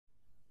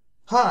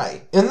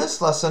Hi, in this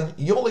lesson,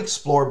 you'll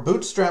explore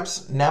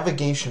Bootstrap's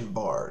navigation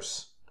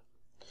bars.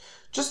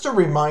 Just a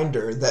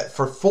reminder that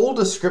for full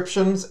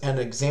descriptions and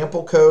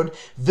example code,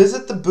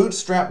 visit the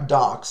Bootstrap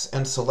Docs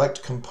and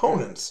select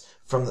Components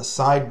from the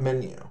side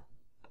menu.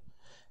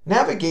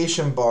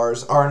 Navigation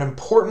bars are an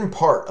important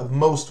part of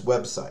most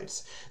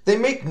websites. They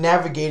make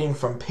navigating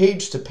from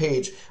page to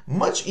page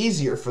much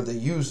easier for the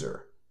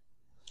user.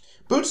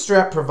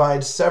 Bootstrap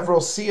provides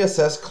several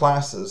CSS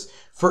classes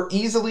for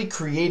easily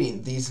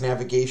creating these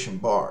navigation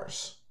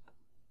bars.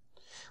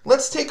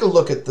 Let's take a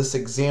look at this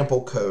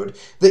example code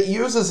that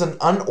uses an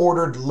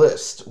unordered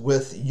list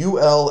with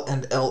UL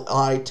and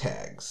LI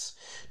tags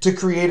to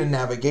create a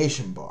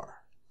navigation bar.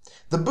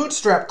 The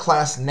Bootstrap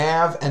class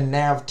Nav and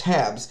Nav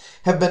Tabs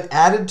have been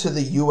added to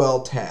the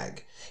UL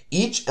tag.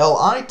 Each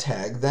LI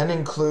tag then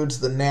includes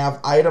the Nav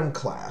Item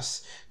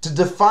class to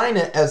define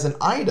it as an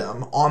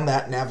item on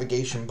that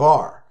navigation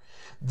bar.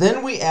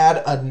 Then we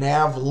add a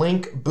Nav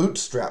Link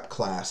Bootstrap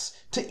class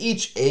to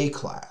each A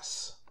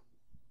class.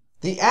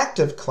 The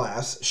active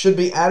class should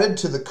be added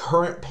to the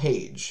current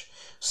page.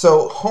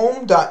 So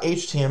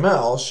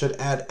home.html should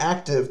add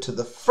active to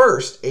the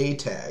first A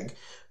tag,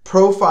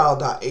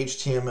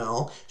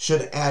 profile.html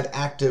should add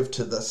active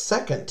to the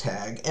second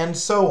tag, and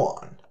so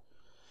on.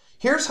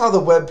 Here's how the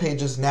web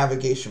page's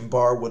navigation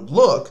bar would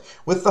look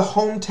with the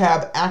Home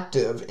tab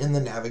active in the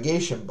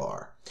navigation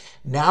bar.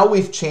 Now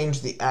we've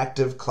changed the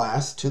active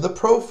class to the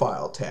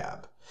Profile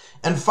tab.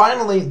 And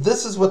finally,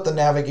 this is what the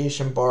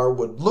navigation bar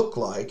would look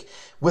like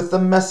with the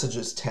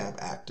Messages tab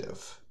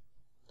active.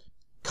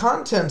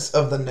 Contents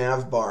of the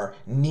nav bar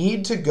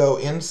need to go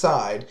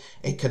inside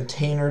a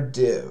container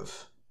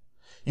div.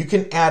 You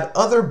can add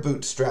other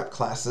Bootstrap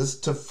classes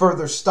to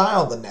further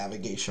style the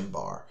navigation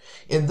bar.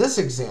 In this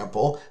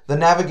example, the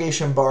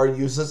navigation bar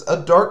uses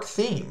a dark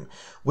theme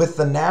with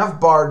the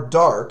Navbar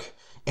Dark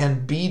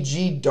and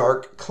BG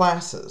Dark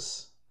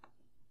classes.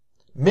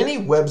 Many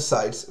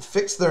websites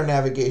fix their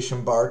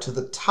navigation bar to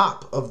the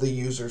top of the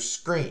user's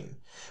screen.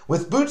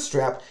 With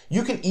Bootstrap,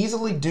 you can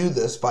easily do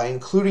this by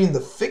including the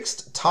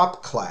fixed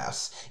top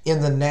class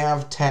in the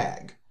nav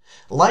tag.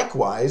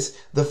 Likewise,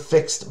 the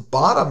fixed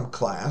bottom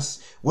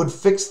class would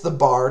fix the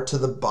bar to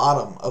the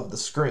bottom of the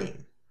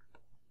screen.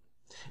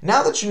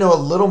 Now that you know a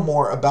little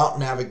more about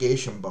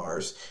navigation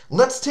bars,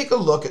 let's take a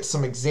look at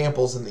some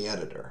examples in the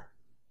editor.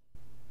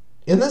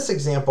 In this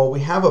example,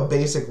 we have a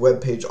basic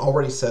web page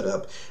already set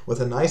up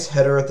with a nice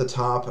header at the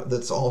top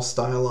that's all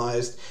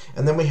stylized,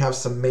 and then we have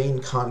some main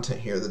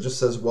content here that just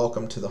says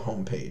welcome to the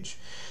home page.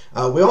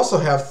 We also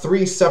have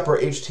three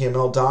separate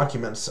HTML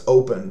documents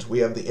opened. We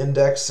have the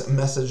index,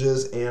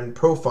 messages, and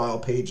profile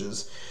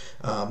pages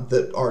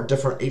that are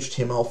different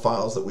HTML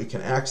files that we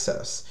can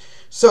access.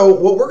 So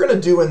what we're going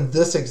to do in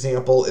this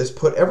example is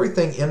put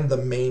everything in the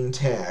main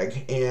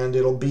tag, and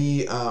it'll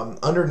be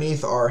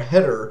underneath our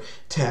header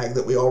tag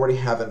that we already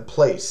have in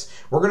place.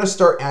 We're going to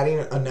start adding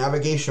a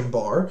navigation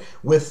bar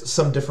with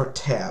some different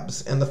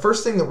tabs. And the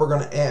first thing that we're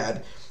going to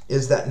add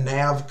is that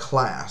nav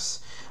class.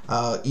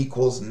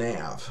 Equals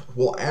nav.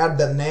 We'll add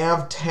the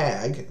nav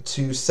tag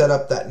to set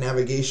up that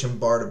navigation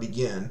bar to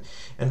begin.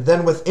 And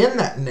then within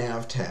that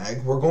nav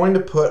tag, we're going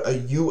to put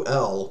a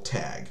UL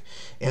tag.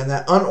 And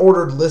that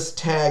unordered list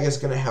tag is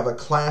going to have a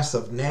class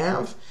of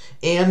nav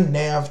and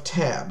nav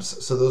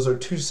tabs. So those are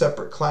two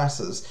separate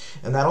classes.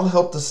 And that'll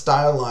help to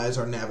stylize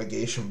our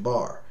navigation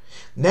bar.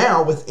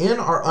 Now, within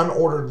our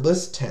unordered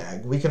list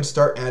tag, we can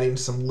start adding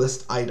some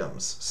list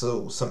items,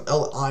 so some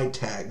LI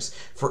tags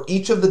for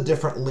each of the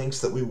different links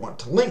that we want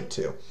to link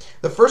to.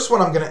 The first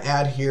one I'm going to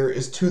add here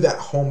is to that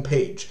home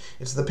page.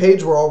 It's the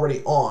page we're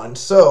already on,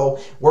 so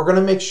we're going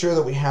to make sure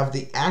that we have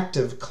the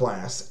active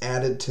class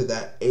added to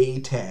that A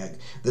tag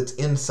that's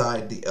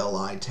inside the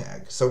LI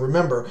tag. So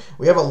remember,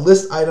 we have a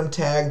list item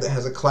tag that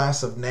has a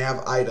class of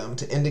nav item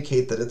to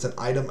indicate that it's an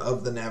item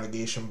of the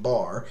navigation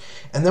bar,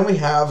 and then we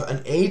have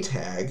an A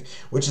tag,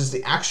 which is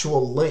the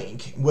actual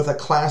link, with a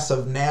class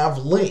of nav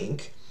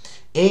link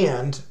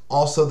and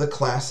also the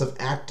class of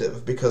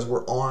active because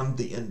we're on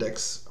the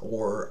index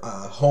or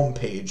home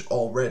page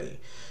already.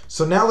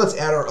 So now let's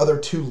add our other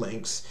two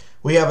links.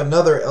 We have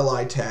another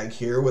LI tag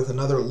here with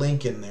another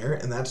link in there,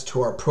 and that's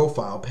to our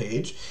profile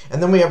page.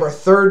 And then we have our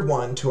third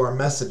one to our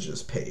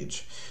messages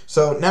page.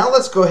 So now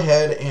let's go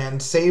ahead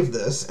and save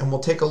this, and we'll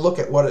take a look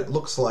at what it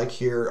looks like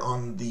here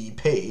on the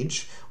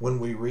page when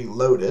we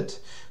reload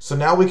it. So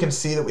now we can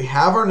see that we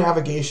have our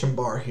navigation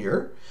bar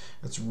here.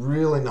 It's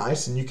really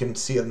nice, and you can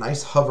see a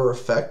nice hover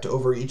effect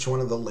over each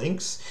one of the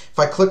links. If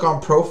I click on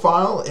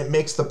profile, it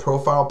makes the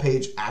profile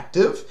page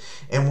active.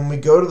 And when we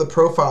go to the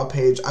profile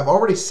page, I've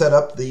already set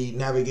up the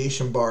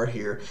navigation bar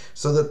here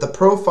so that the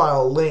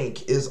profile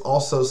link is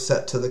also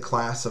set to the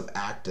class of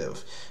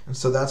active. And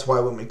so that's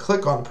why when we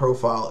click on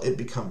profile, it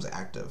becomes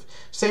active.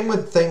 Same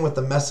thing with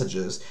the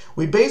messages.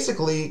 We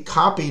basically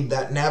copied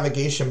that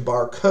navigation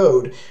bar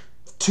code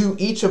to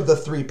each of the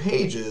three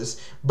pages,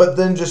 but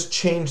then just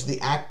change the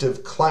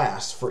active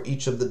class for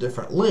each of the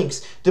different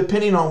links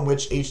depending on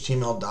which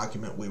HTML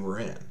document we were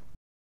in.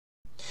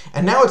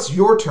 And now it's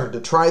your turn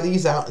to try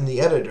these out in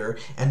the editor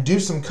and do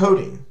some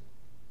coding.